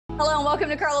Hello and welcome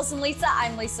to Carlos and Lisa.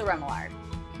 I'm Lisa Remillard.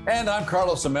 And I'm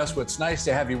Carlos Ameswitz. Nice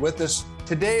to have you with us.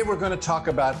 Today we're going to talk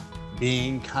about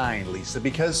being kind, Lisa,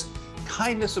 because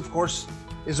kindness, of course,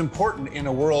 is important in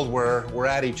a world where we're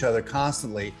at each other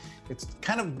constantly. It's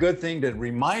kind of a good thing to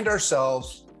remind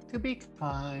ourselves to be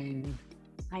kind.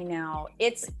 I know.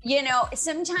 It's,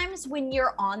 sometimes when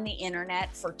you're on the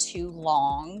internet for too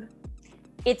long,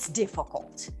 it's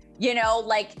difficult.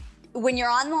 Like when you're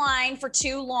online for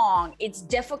too long, it's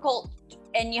difficult.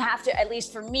 And you have to, at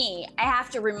least for me, I have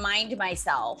to remind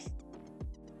myself,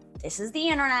 this is the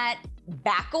internet,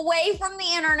 back away from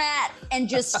the internet and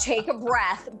just take a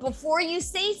breath before you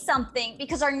say something,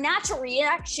 because our natural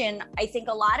reaction, I think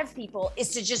a lot of people,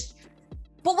 is to just,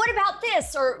 but what about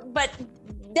this? But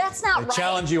that's not right. They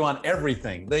challenge you on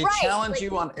everything. They challenge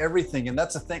you on everything. And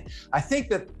that's the thing. I think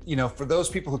that, for those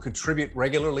people who contribute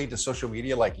regularly to social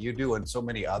media like you do and so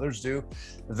many others do,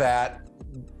 that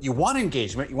you want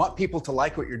engagement, you want people to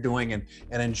like what you're doing and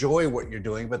enjoy what you're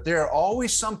doing. But there are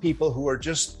always some people who are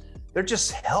they're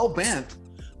just hell-bent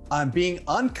on being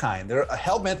unkind. They're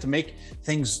hell-bent to make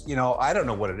things, I don't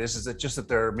know what it is. Is it just that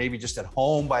they're maybe just at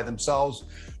home by themselves,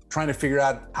 trying to figure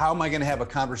out how am I going to have a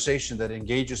conversation that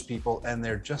engages people, and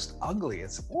they're just ugly.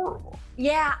 It's horrible.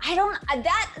 Yeah, I don't,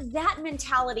 that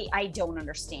mentality I don't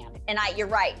understand. And you're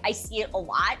right, I see it a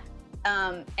lot.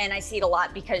 And I see it a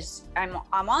lot because I'm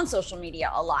on social media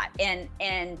a lot. And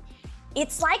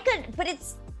it's like but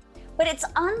it's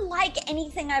unlike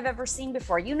anything I've ever seen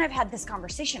before. You and I've had this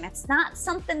conversation. It's not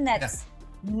something that's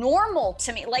normal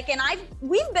to me. Like, and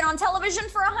we've been on television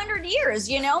for 100 years,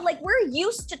 like we're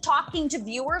used to talking to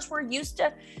viewers. We're used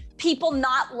to people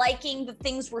not liking the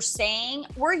things we're saying.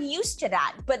 We're used to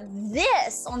that. But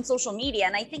this on social media,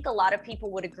 and I think a lot of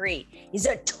people would agree, is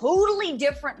a totally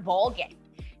different ballgame.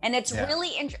 And it's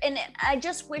really and I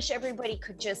just wish everybody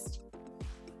could just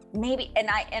maybe, and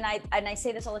I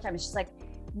say this all the time, it's just like,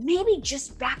 maybe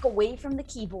just back away from the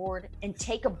keyboard and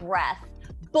take a breath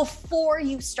before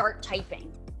you start typing,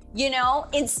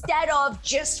 instead of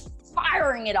just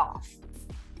firing it off.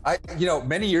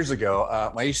 Many years ago,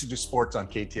 I used to do sports on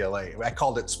KTLA. I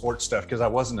called it sports stuff because I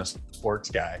wasn't a sports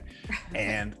guy.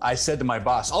 And I said to my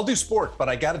boss, I'll do sports, but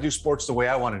I got to do sports the way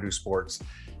I want to do sports.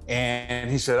 And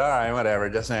he said, all right, whatever,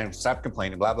 just stop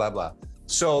complaining, blah, blah, blah.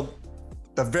 So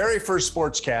the very first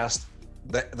sportscast,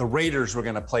 the Raiders were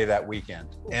going to play that weekend.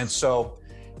 And so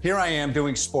here I am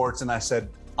doing sports, and I said,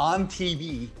 on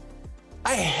TV,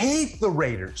 I hate the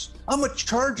Raiders. I'm a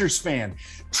Chargers fan,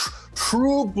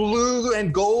 true blue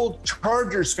and gold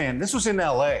Chargers fan. This was in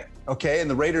LA, okay? And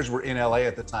the Raiders were in LA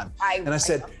at the time. And I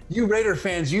said, you Raider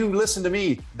fans, you listen to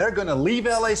me. They're gonna leave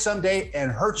LA someday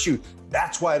and hurt you.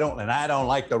 That's why I don't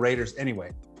like the Raiders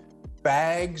anyway.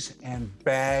 Bags and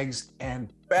bags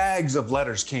and bags of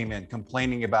letters came in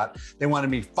complaining about, they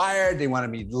wanted me fired, they wanted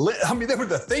me, they were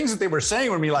the things that they were saying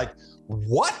were me like,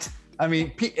 what? And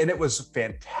it was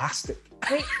fantastic.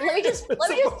 Wait, let me just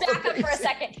back up for a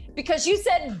second, because you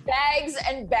said bags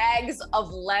and bags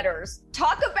of letters.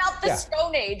 Talk about the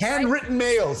Stone Age. Handwritten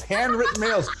mails.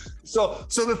 So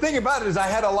the thing about it is I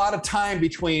had a lot of time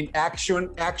between action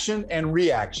and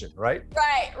reaction, right?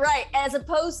 Right. As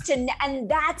opposed to, and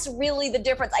that's really the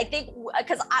difference. I think,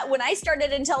 because when I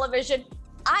started in television,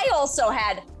 I also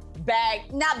had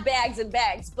not bags and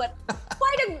bags, but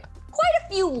quite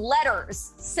a few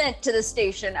letters sent to the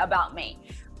station about me.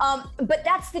 But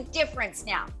that's the difference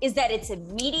now, is that it's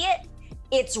immediate.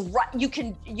 It's you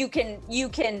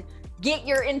can get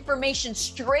your information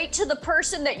straight to the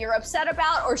person that you're upset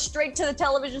about, or straight to the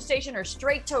television station, or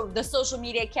straight to the social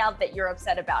media account that you're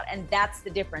upset about. And that's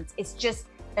the difference. It's just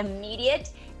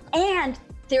immediate. And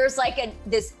there's like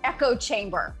this echo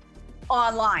chamber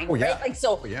online, right? Like,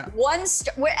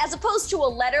 as opposed to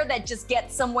a letter that just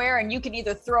gets somewhere and you can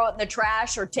either throw it in the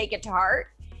trash or take it to heart.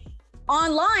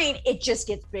 Online, it just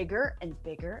gets bigger and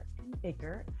bigger and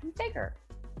bigger and bigger.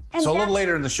 And so a little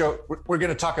later in the show, we're going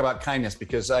to talk about kindness,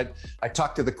 because I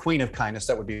talked to the queen of kindness.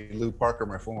 That would be Lou Parker,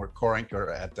 my former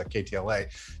co-anchor at KTLA.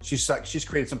 She's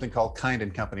created something called Kind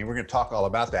and Company. We're going to talk all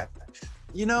about that.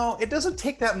 It doesn't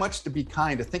take that much to be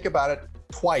kind, to think about it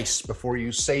twice before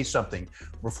you say something,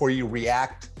 before you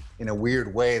react in a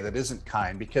weird way that isn't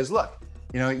kind. Because look,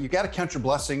 you got to count your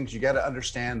blessings. You got to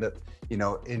understand that,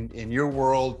 in your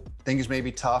world, things may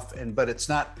be tough, but it's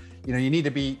not, you need to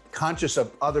be conscious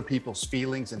of other people's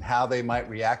feelings and how they might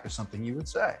react to something you would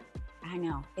say. I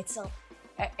know.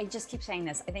 I just keep saying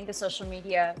this. I think the social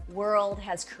media world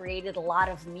has created a lot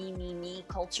of me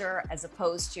culture, as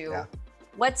opposed to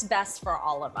what's best for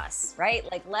all of us, right?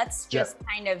 Like, let's just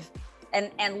kind of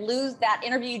And Lou, that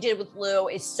interview you did with Lou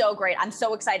is so great. I'm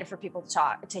so excited for people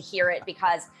to hear it,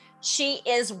 because she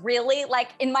is really like,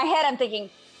 in my head, I'm thinking,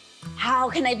 how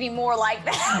can I be more like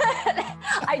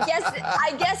that? I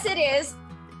guess it is.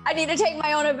 I need to take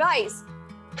my own advice.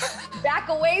 Back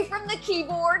away from the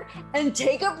keyboard and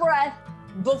take a breath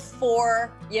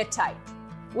before you type.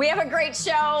 We have a great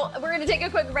show. We're going to take a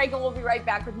quick break and we'll be right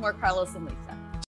back with more Carlos and Lisa.